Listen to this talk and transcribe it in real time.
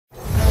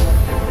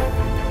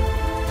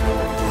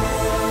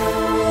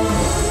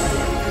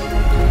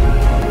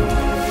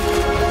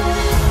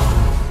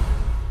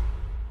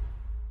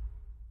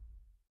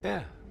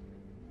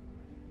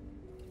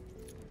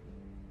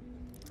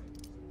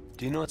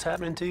Do you know what's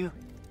happening to you?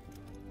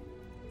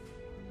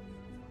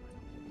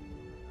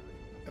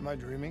 Am I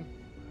dreaming?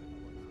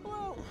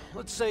 Well,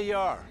 let's say you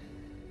are.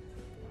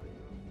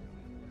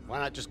 Why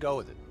not just go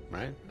with it,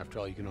 right? After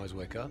all, you can always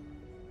wake up.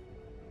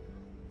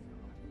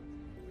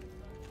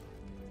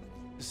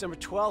 December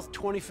 12th,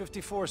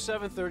 2054,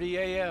 7:30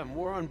 a.m.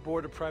 We're on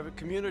board a private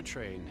commuter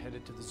train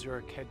headed to the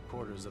Zurich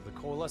headquarters of the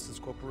Coalescence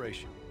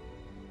Corporation.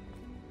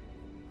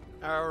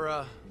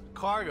 Our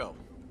cargo,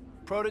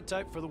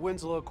 prototype for the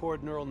Winslow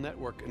Accord Neural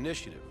Network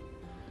Initiative.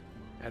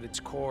 At its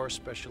core,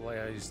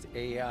 specialized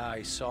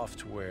AI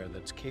software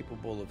that's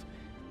capable of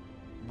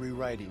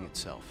rewriting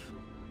itself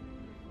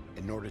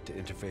in order to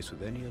interface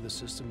with any other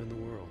system in the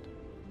world.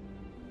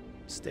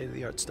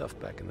 State-of-the-art stuff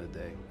back in the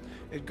day.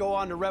 It'd go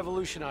on to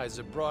revolutionize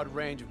a broad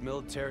range of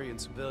military and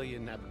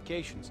civilian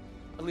applications.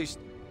 At least,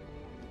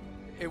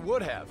 it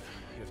would have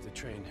if the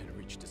train had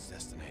reached its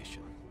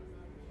destination.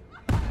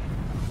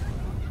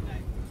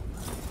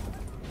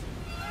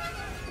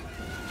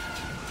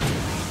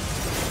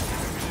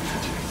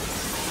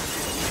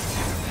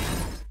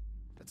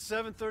 At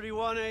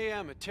 7:31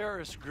 a.m., a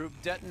terrorist group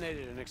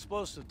detonated an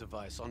explosive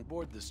device on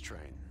board this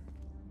train.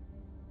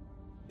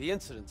 The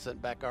incident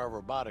sent back our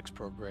robotics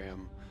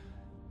program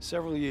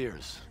several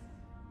years.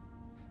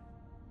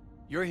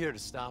 You're here to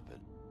stop it.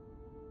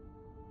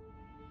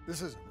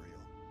 This isn't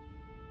real.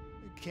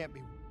 It can't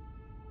be.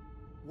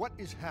 What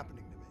is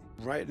happening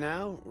to me? Right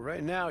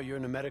now, you're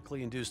in a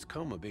medically induced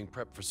coma being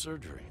prepped for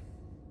surgery.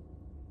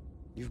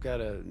 You've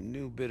got a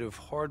new bit of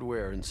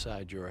hardware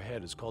inside your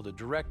head. It's called a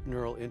direct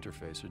neural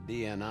interface, or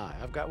DNI.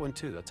 I've got one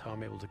too. That's how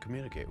I'm able to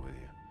communicate with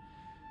you.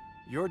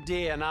 Your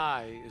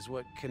DNI is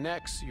what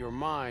connects your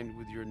mind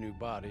with your new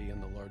body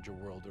and the larger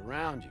world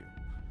around you.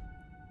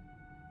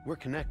 We're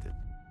connected.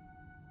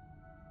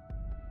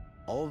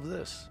 All of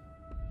this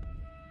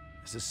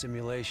is a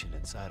simulation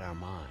inside our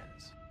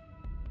minds.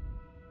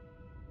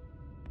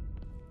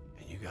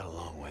 And you got a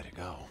long way to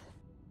go.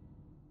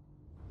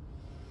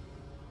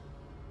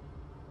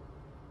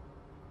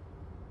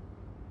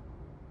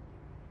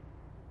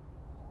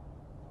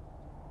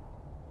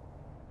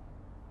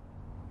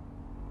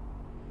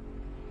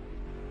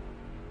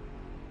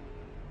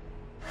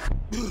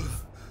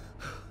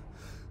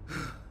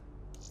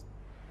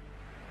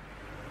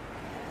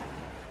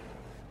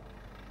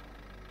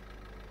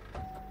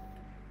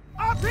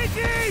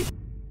 RPG!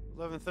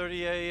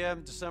 11:30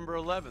 a.m., December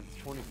 11th,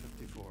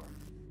 2054.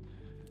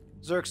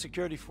 Zurich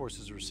security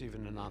forces receive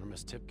an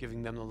anonymous tip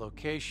giving them the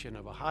location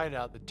of a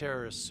hideout the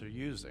terrorists are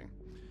using.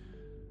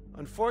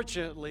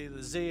 Unfortunately, the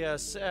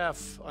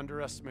ZSF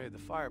underestimated the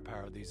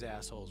firepower these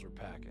assholes were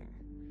packing.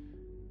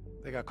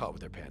 They got caught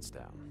with their pants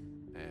down,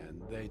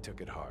 and they took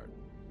it hard.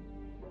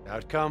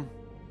 Outcome?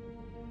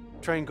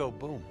 Train go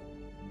boom.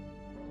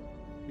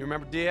 You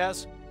remember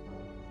Diaz?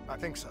 I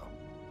think so.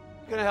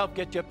 Gonna help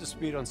get you up to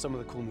speed on some of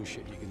the cool new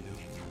shit you can do.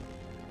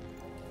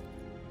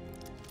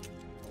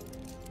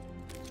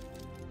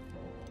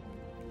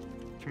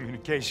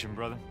 Communication,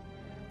 brother.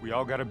 We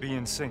all gotta be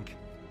in sync.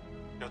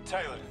 Yo,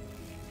 Taylor,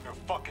 you're a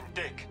fucking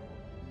dick.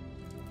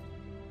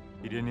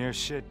 You didn't hear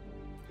shit?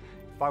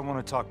 If I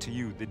want to talk to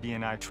you, the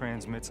DNI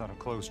transmits on a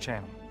closed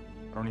channel.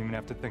 I don't even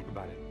have to think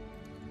about it.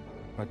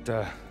 But,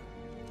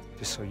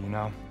 just so you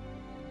know,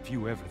 if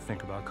you ever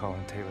think about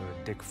calling Taylor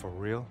a dick for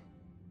real,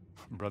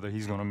 brother,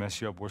 he's gonna mess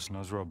you up worse than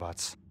those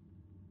robots.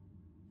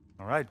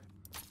 All right?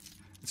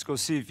 Let's go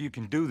see if you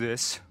can do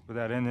this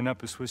without ending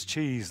up as Swiss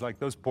cheese like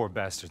those poor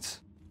bastards.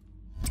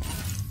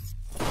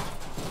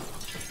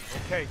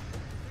 Okay,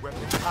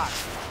 weapons hot.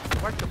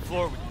 Wipe the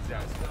floor with these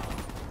assholes.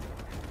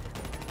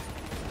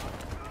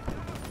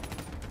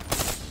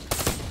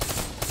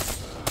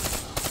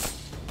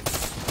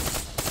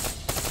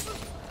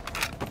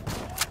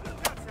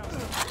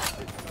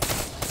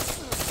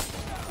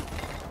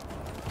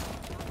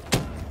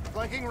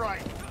 Flanking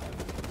right.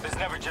 There's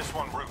never just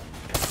one route.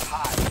 It's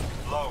high,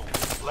 low,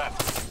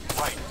 left,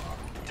 right.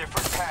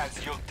 Different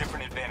paths yield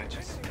different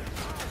advantages.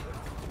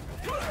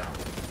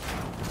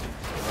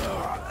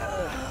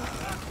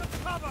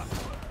 Cover!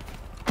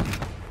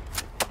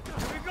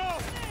 Here we go!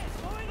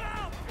 Going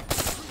out!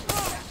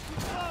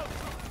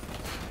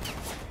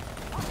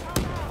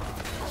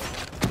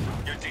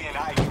 Your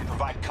DNI can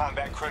provide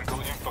combat critical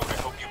info to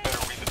help you better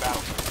read the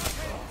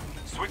battlefield.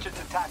 Switch it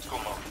to tactical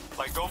mode,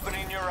 like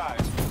opening your eyes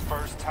for the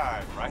first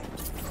time, right?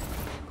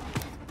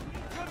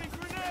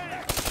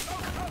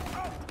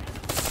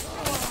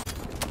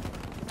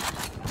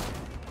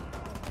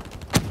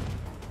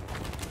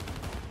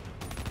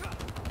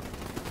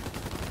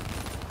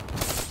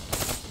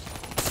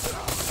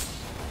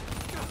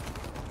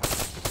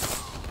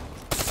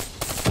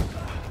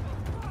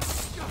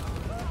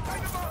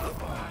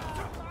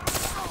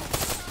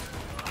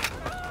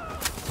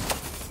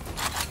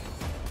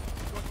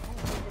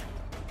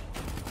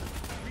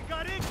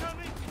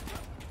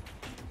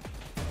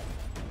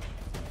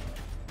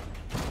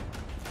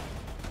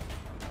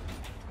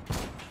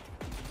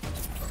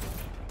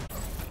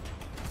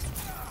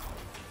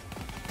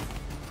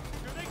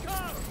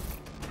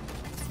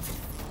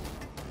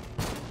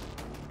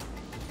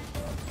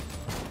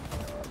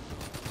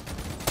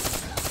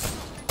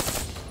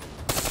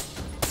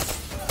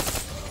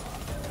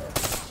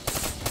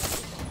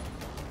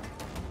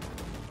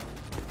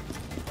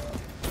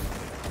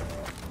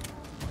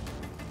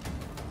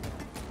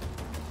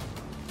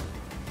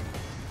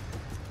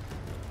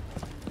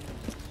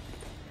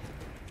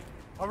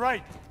 All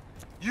right.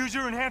 Use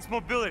your enhanced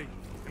mobility.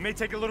 It may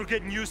take a little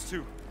getting used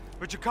to,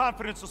 but your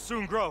confidence will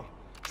soon grow.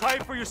 Try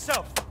it for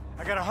yourself.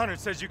 I got a hunter that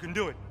says you can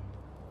do it.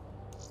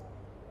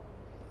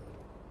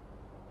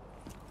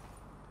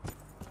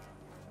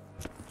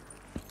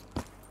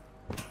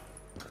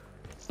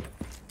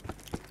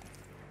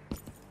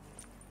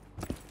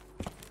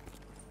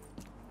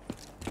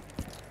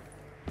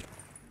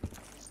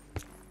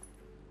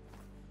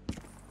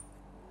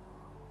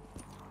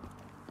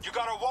 You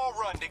got a wall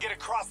run to get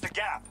across the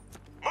gap.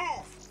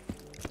 Move!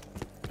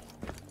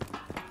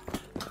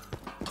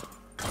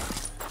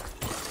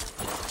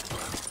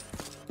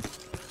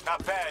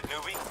 Not bad,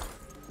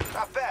 newbie.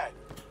 Not bad.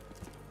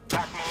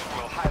 Back move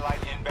will highlight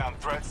inbound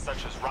threats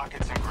such as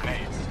rockets and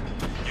grenades.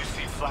 You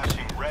see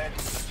flashing red,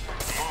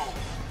 move.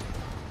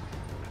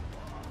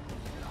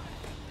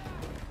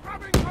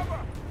 Grabbing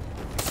cover!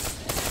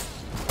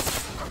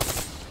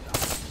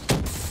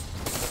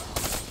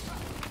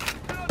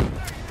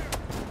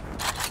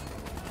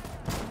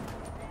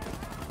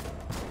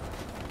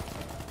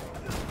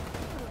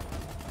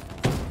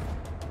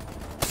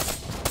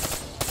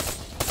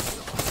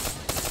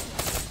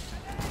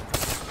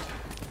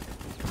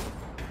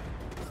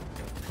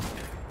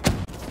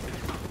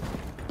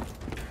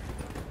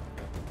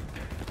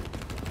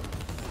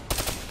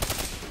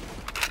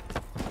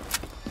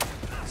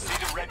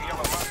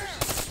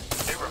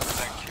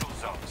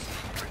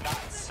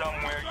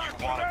 Somewhere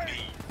you want to be.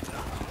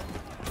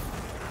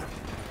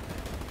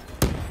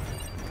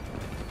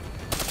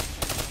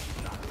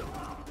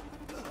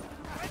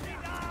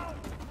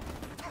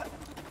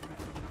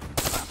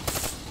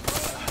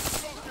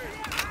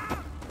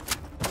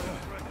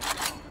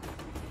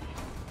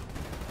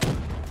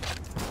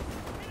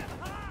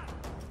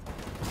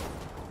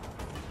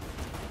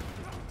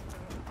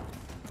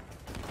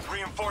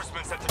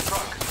 Reinforcements at the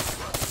truck.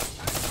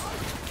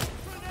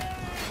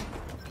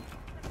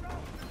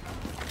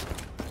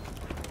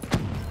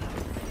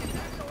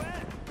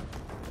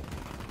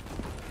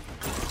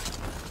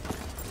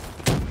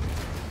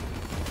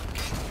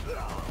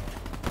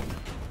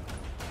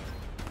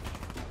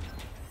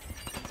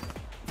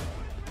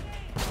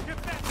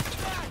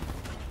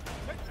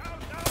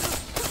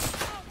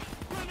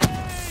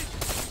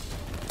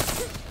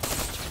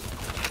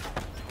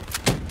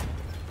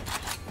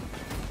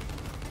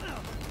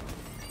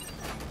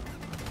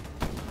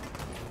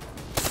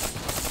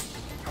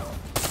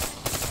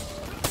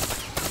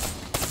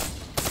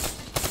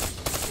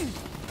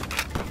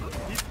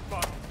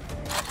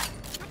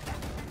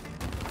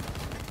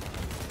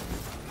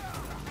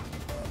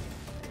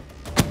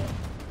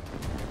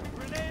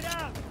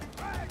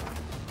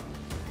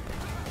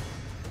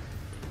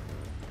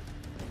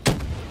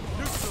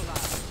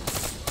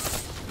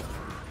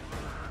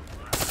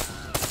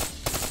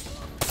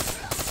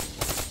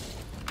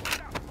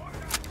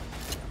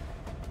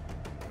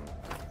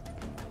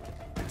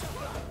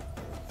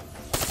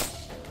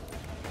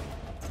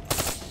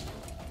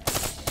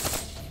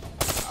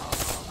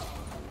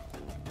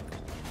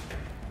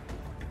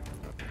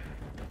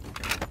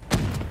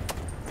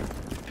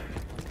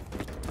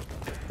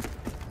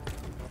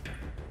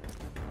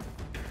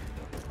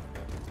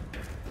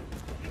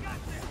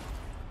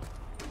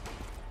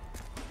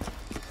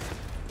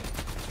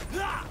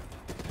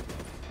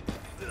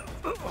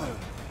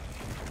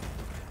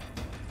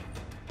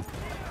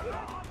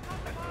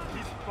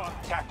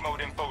 Attack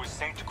mode info is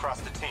synced across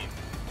the team.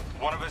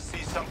 One of us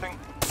sees something,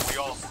 we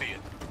all see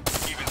it.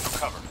 Even through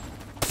cover.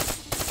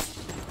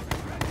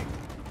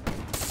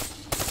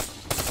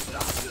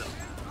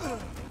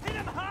 Hit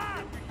him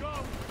hard! We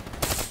go!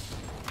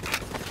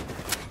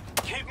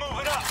 Keep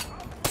moving up!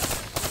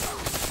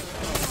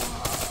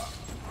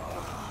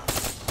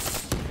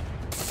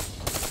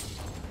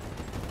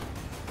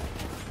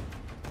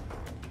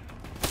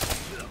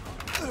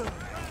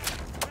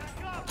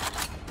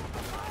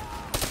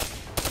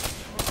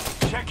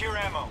 Check your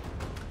ammo.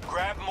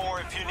 Grab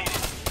more if you need it.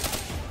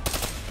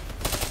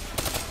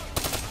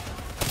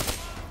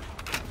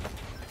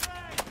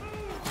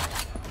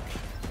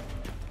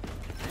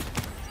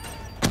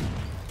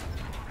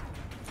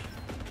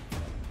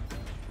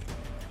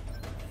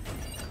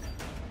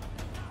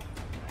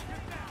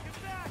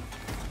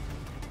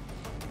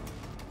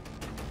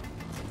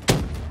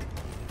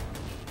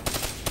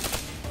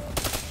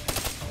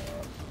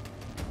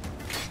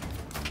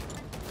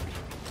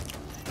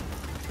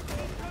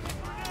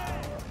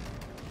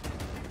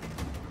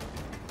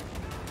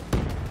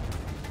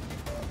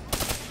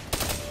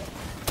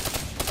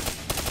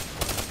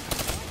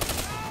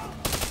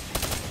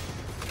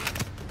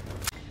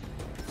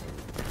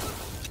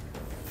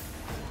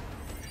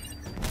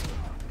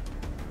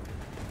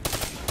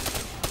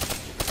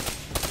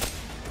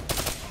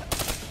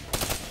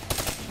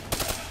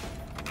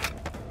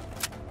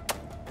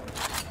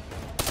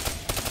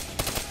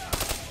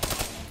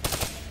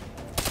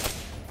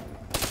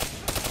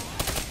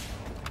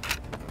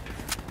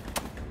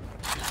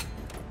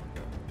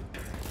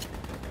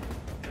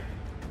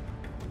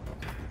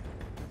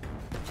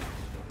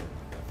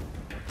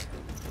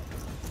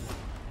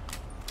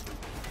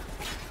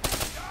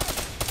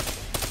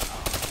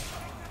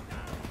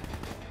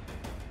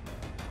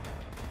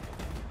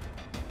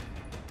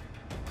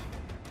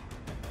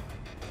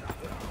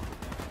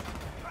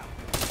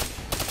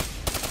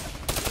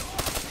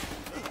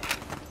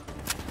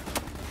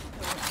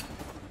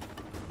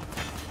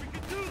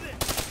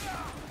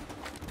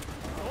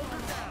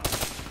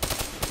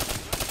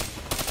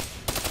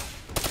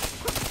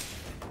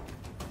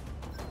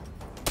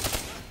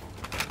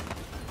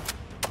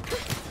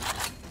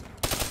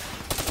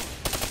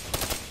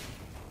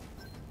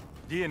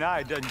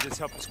 D&I doesn't just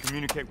help us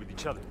communicate with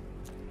each other.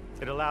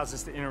 It allows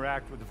us to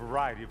interact with a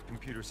variety of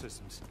computer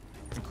systems,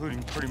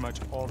 including pretty much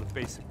all the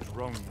basic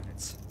drone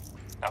units.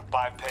 Now,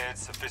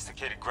 bipeds,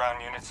 sophisticated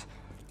ground units,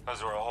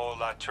 those are a whole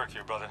lot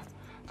trickier, brother.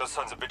 Those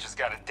sons of bitches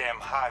got a damn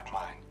hive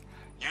mind.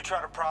 You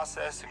try to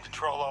process and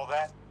control all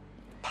that,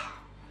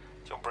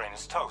 your brain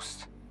is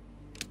toast.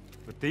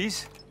 But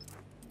these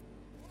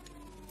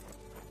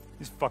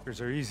fuckers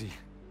are easy.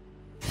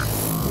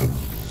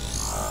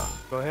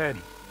 Go ahead.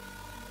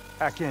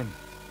 Hack in.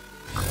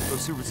 Go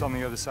see what's on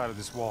the other side of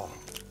this wall.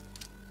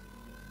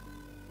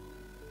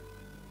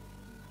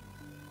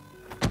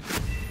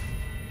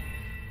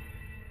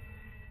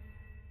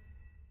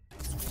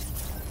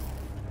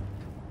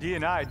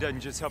 D&I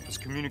doesn't just help us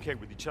communicate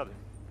with each other.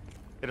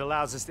 It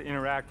allows us to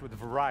interact with a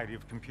variety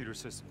of computer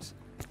systems,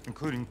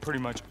 including pretty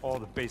much all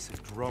the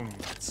basic drone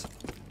units.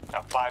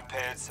 Now,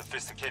 bipeds,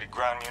 sophisticated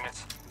ground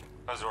units,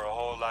 those are a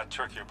whole lot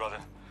trickier, brother.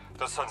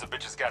 Those sons of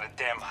bitches got a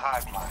damn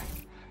hive mind.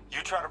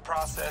 You try to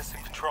process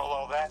and control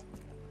all that,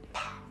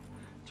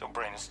 your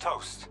brain is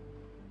toast.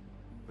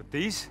 But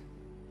these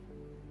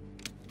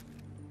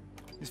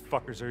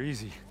fuckers are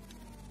easy.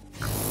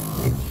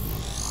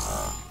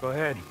 Go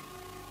ahead.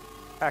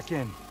 Hack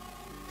in.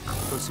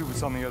 Go see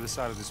what's on the other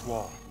side of this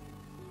wall.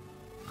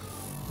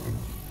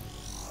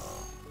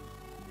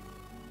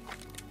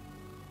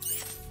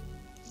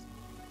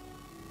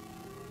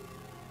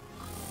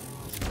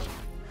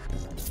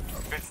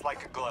 Fits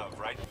like a glove,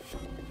 right?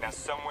 Now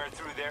somewhere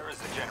through there is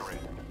a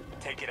generator.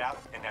 Take it out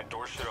and that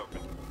door should open.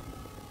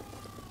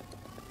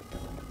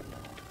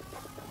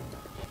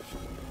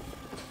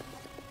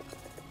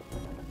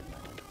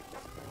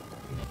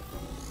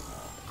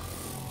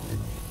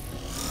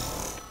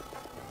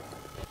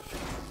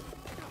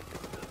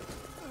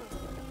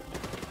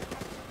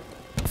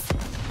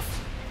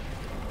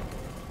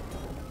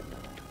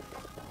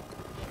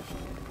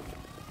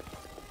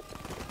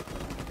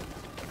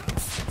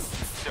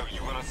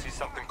 See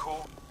something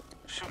cool?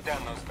 Shoot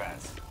down those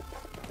bats.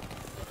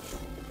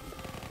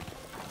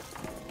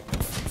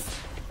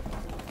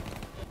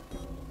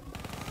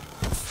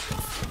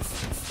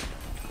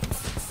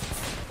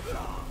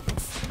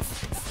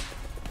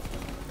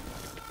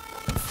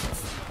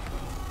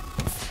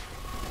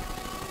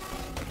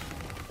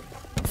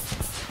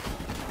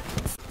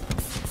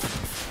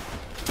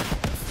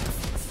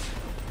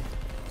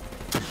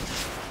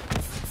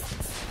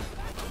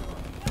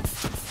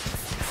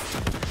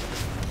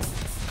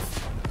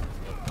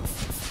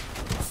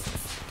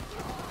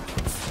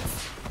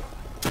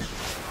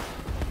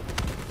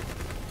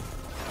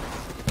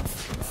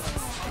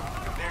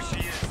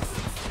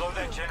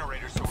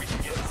 Generator so we can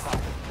get inside.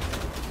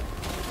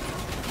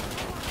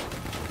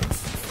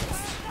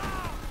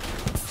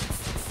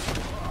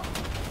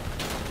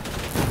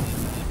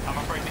 I'm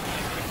afraid the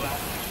EMP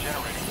blast in the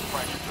generator will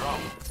crash your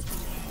drone.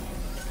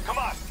 Come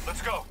on,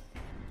 let's go.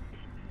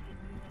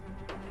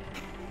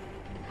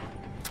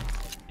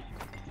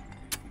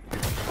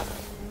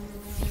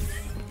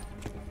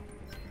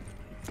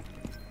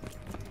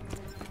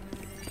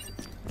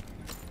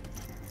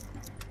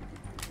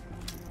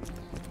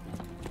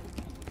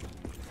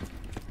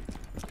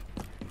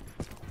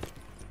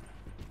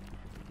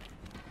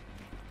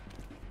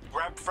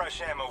 Grab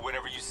fresh ammo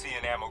whenever you see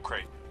an ammo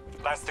crate.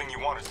 Last thing you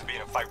want is to be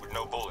in a fight with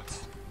no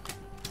bullets.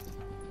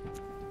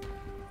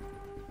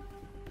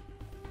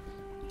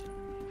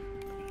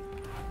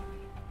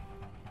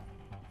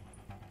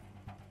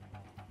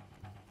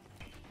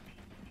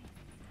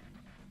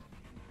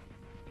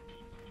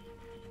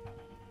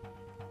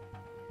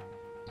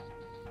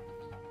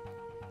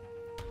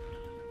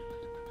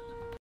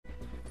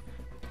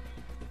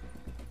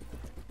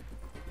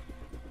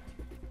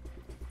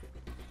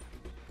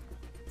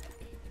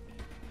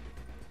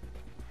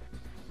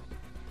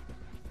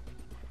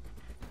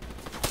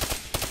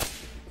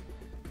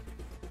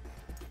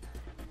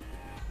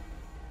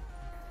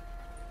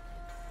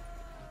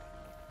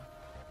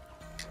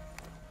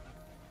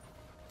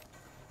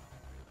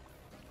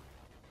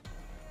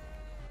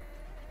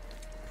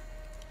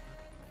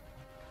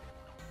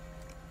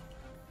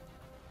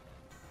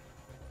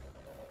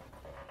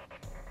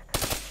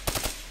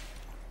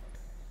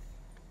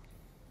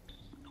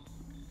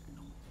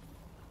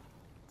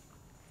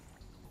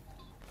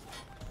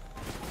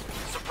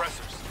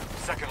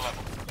 Second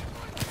level.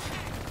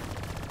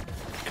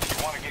 If you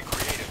want to get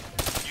creative,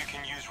 you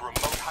can use remote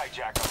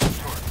hijack on the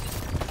turrets.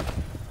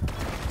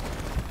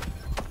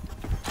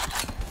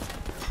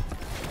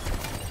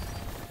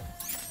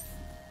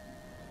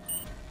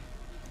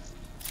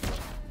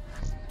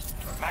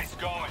 Nice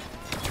going.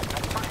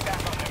 Now turn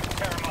back on them and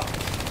tear them up.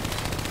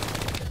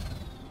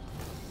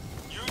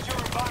 Use your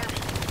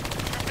environment.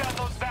 Shoot down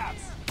those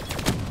zaps.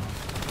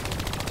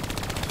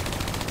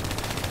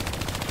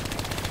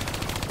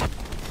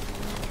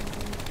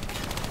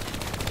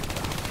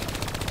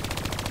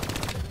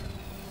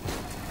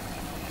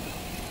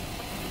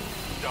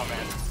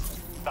 Dumbass.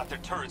 Thought their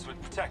turrets would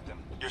protect them.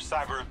 Your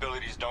cyber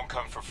abilities don't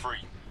come for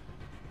free.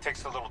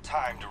 Takes a little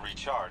time to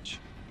recharge.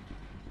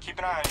 Keep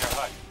an eye on your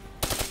HUD.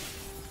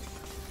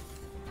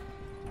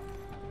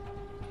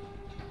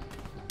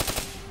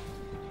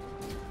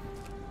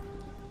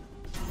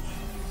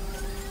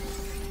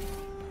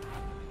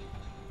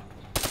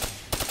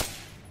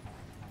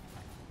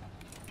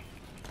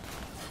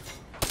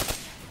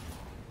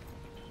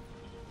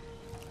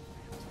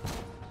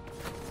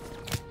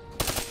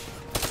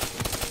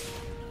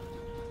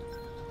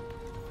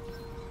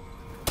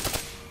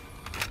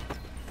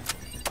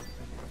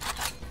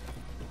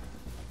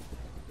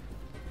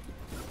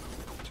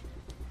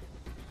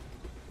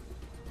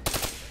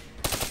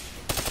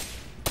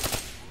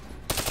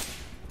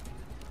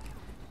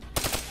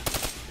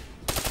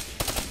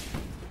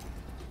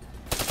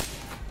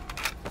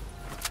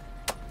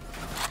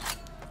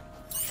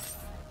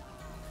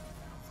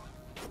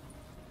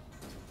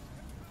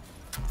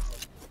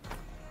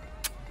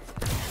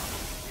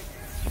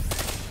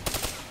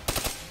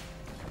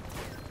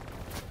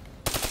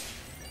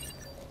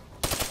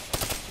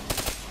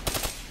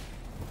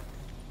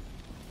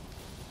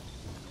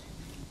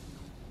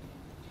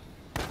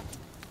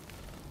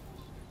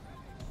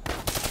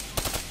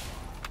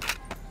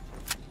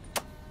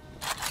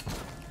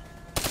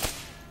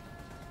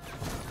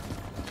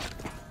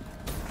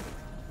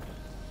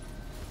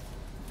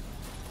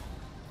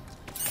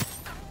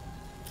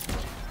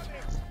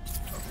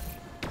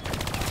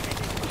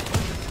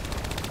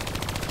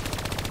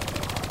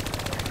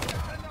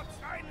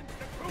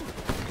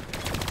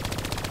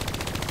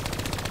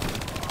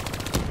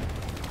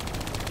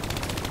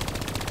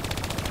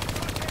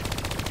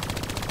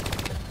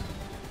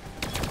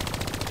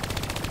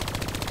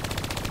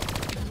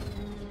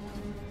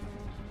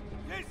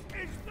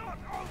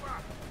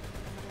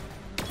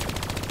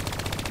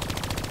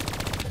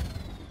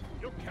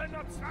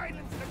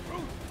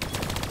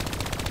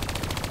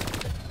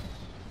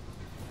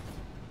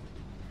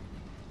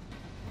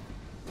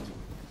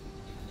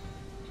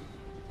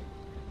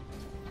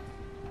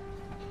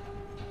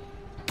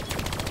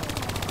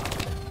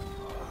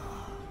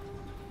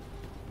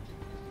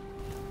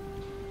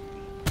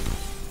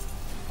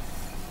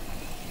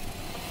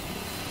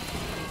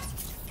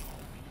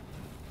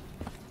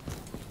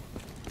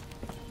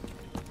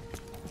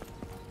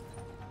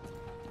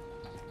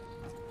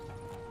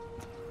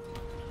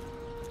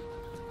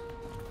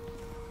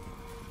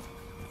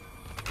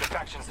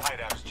 Extraction's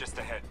hideout is just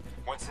ahead.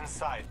 Once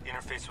inside,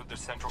 interface with their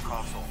central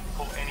console.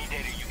 Pull any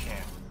data you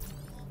can.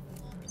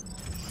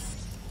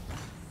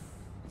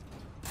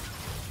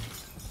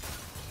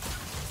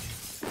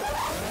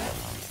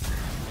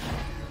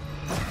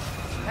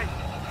 Hey,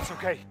 it's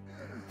okay.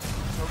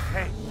 It's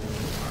okay.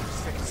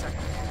 Just take a second.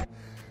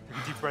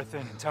 Take a deep breath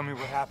in and tell me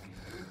what happened.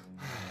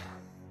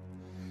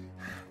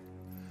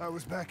 I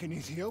was back in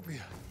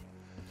Ethiopia.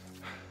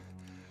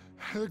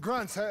 The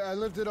grunts, I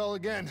lived it all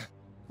again.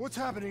 What's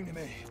happening to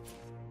me?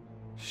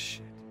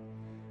 Shit.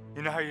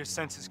 You know how your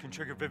senses can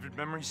trigger vivid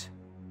memories?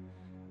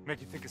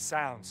 Make you think of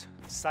sounds,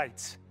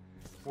 sights,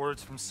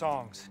 words from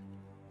songs.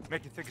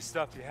 Make you think of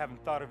stuff you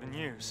haven't thought of in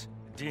years.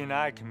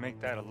 D&I can make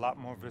that a lot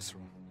more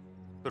visceral.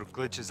 Little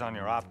glitches on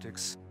your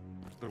optics,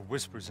 little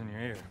whispers in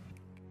your ear.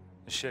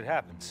 This shit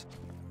happens.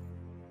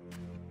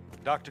 The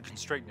doctor can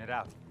straighten it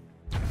out.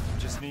 You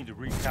just need to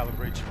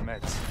recalibrate your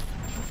meds.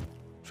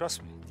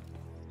 Trust me,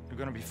 you're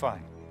gonna be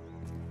fine.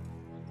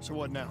 So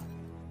what now?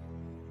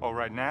 Oh,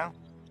 right now,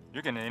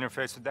 you're gonna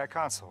interface with that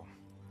console.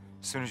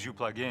 As soon as you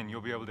plug in,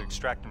 you'll be able to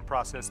extract and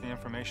process the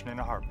information in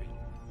a heartbeat.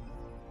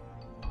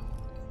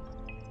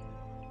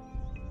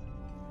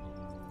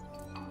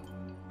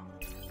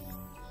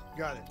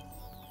 Got it.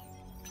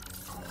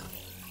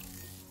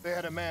 They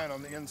had a man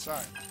on the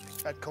inside,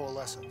 at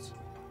Coalescence.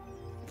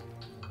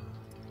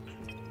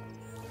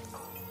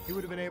 He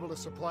would have been able to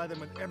supply them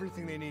with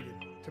everything they needed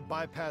to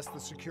bypass the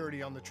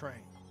security on the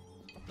train.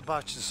 The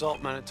botched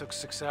assault, man, it took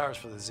 6 hours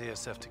for the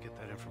ZSF to get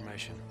that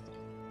information.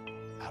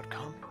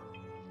 Outcome?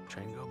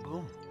 Train go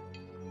boom.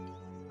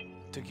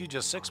 Took you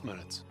just 6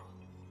 minutes.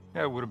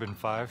 Yeah, it would have been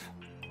 5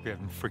 if you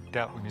hadn't freaked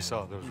out when you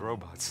saw those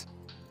robots.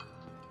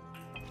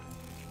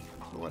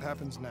 So what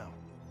happens now?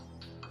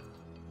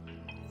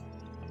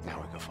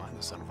 Now we go find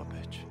the son of a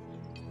bitch.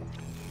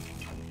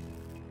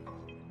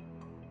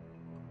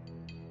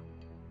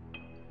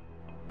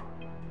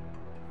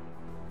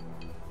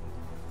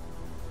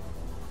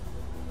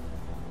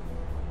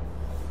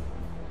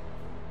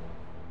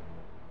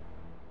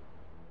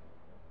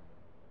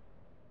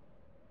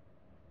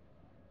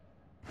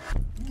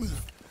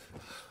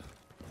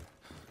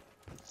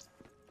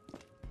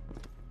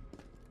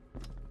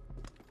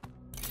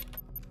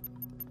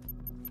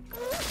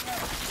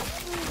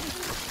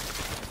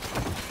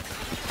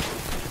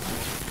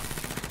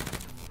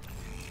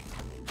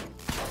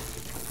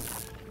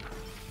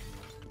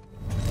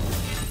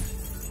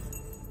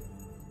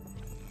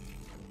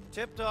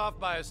 Tipped off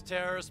by his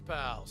terrorist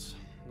pals,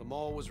 the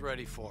mole was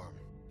ready for him.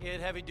 He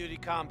had heavy-duty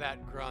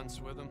combat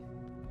grunts with him.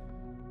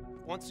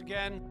 Once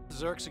again, the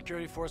Zerk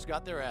security force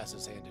got their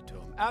asses handed to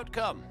him.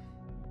 Outcome: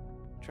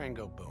 train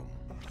go boom.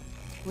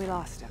 We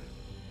lost him.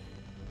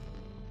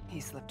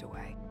 He slipped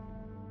away.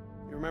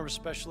 You remember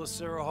Specialist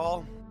Sarah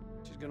Hall?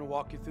 She's gonna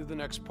walk you through the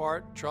next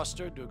part. Trust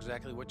her, do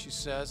exactly what she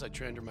says. I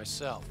trained her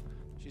myself.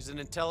 She's an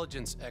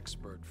intelligence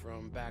expert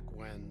from back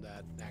when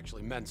that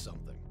actually meant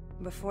something.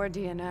 Before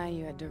D&I,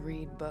 you had to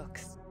read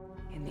books.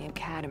 In the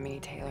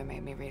academy, Taylor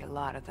made me read a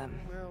lot of them.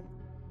 Well,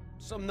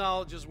 some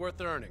knowledge is worth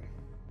earning,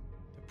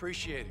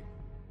 appreciating.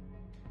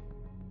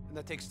 And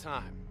that takes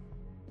time.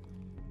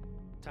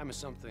 Time is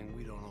something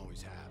we don't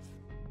always have.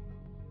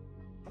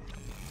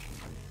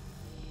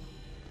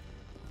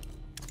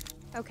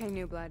 Okay,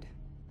 New Blood.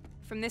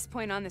 From this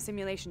point on, the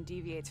simulation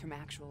deviates from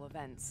actual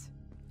events.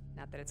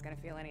 Not that it's gonna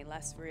feel any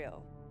less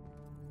real.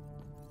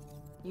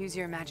 Use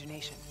your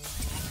imagination.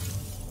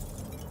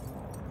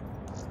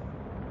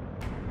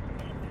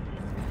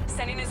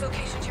 Sending his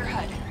location to your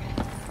HUD.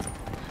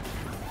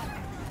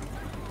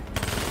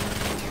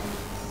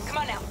 Come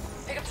on now,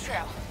 pick up the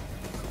trail.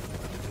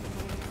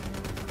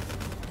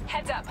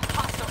 Heads up,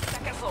 hostile,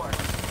 second floor.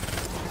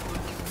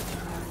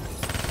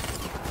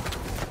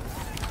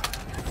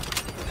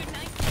 Good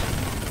night.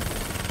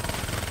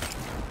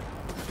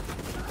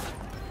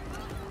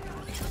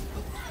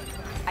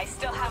 I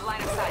still have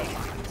line of sight.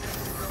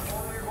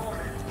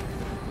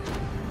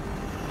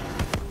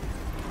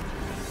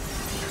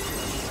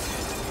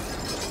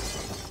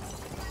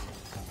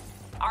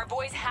 Our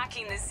boy's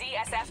hacking the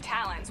ZSF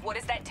Talons. What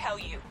does that tell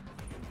you?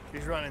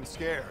 He's running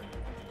scared,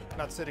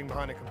 not sitting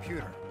behind a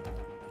computer.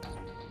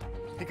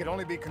 He could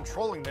only be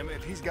controlling them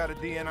if he's got a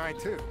DNI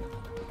too.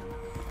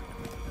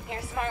 You're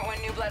a smart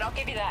one, New Blood. I'll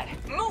give you that.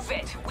 Move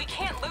it! We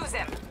can't lose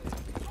him!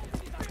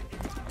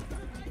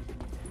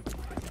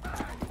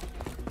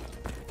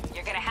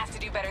 You're gonna have to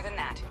do better than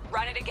that.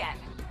 Run it again.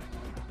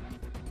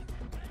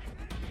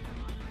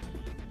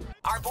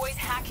 Our boy's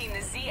hacking the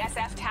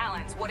ZSF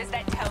Talons. What does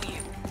that tell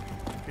you?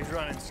 He's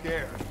running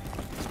scared,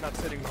 not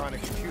sitting behind a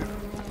computer.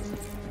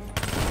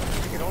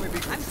 He could only be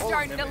controlling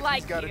starting them to if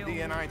like he's got you. a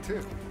DNI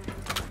too.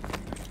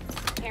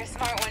 You're a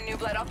smart one, New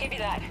Blood. I'll give you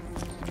that.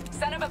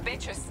 Son of a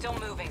bitch is still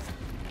moving.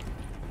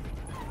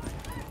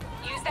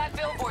 Use that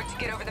billboard to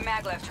get over the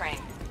maglev train.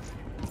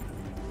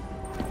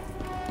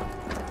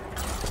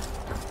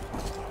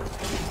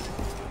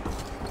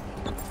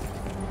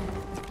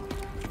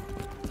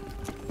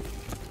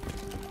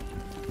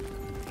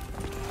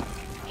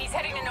 He's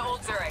heading into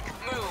Old Zurich.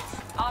 Move.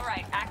 All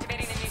right,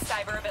 activating the new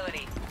cyber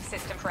ability.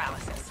 System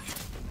paralysis.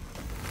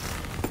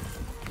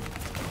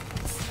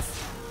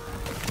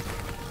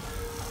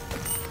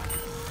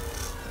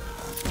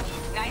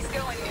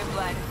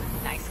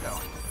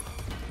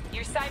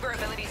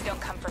 These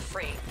don't come for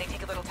free. They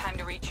take a little time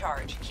to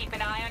recharge. Keep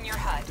an eye on your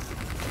HUD.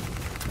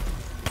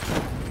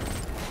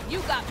 You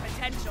got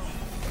potential.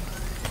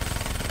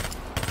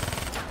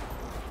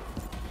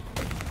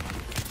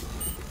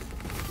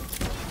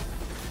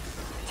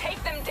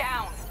 Take them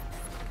down.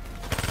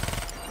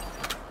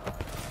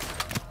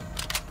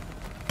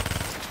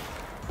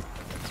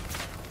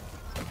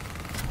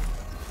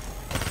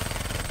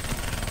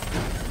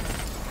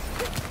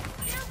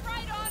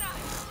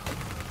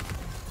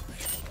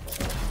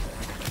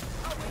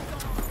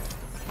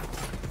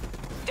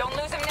 Don't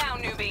lose him now,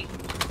 newbie.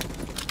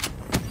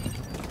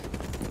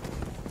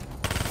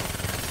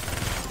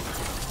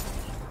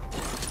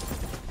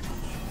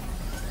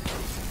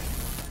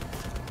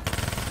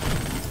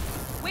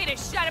 Way to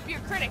shut up your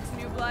critics,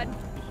 New Blood.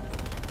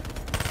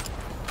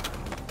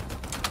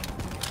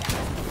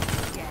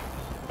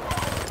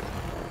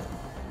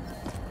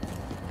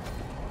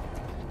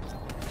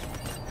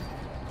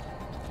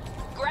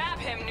 Grab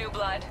him, New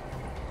Blood.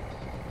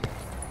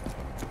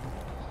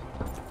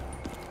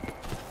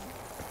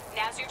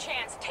 Now's your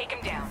chance. Take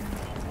him down.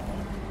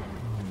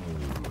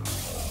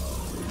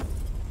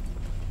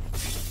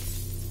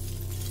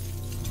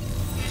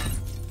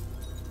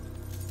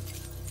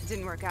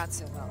 Didn't work out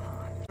so well,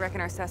 huh?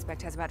 Reckon our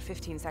suspect has about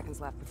 15 seconds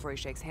left before he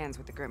shakes hands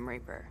with the Grim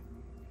Reaper.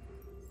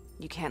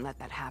 You can't let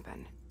that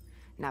happen.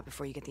 Not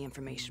before you get the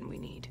information we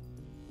need.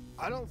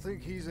 I don't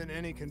think he's in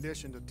any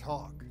condition to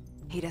talk.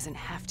 He doesn't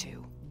have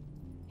to.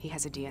 He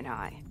has a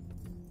DNI.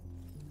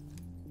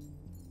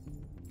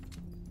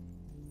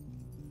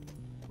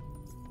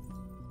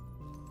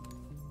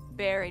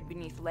 Buried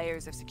beneath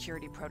layers of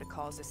security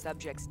protocols, the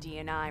subject's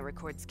DNI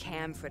records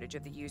cam footage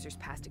of the user's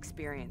past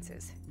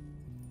experiences.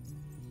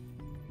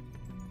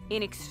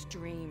 In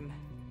extreme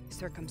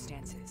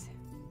circumstances,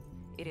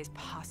 it is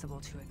possible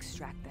to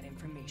extract that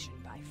information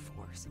by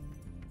force.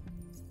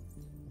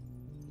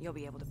 You'll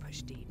be able to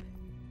push deep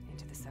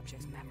into the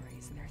subject's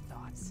memories, their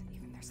thoughts,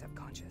 even their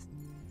subconscious.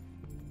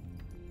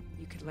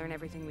 You could learn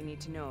everything we need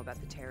to know about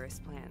the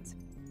terrorist plans.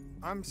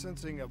 I'm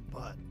sensing a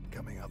butt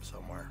coming up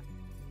somewhere.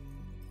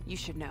 You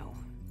should know.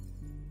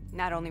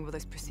 Not only will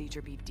this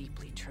procedure be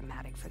deeply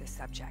traumatic for the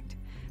subject,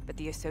 but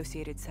the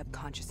associated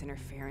subconscious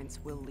interference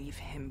will leave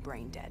him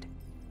brain dead.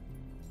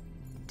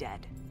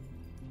 Dead.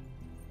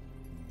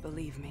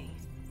 Believe me,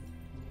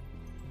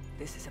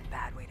 this is a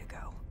bad way to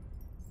go.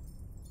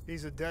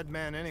 He's a dead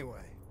man anyway.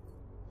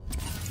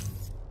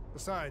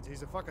 Besides,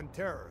 he's a fucking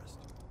terrorist.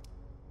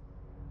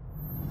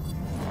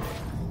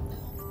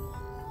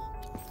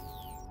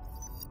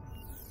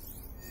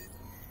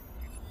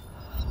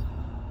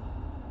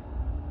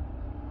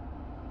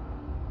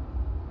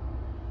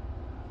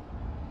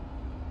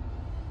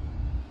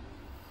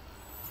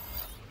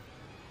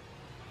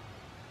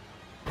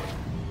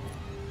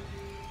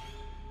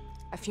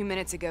 A few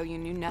minutes ago, you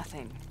knew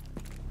nothing.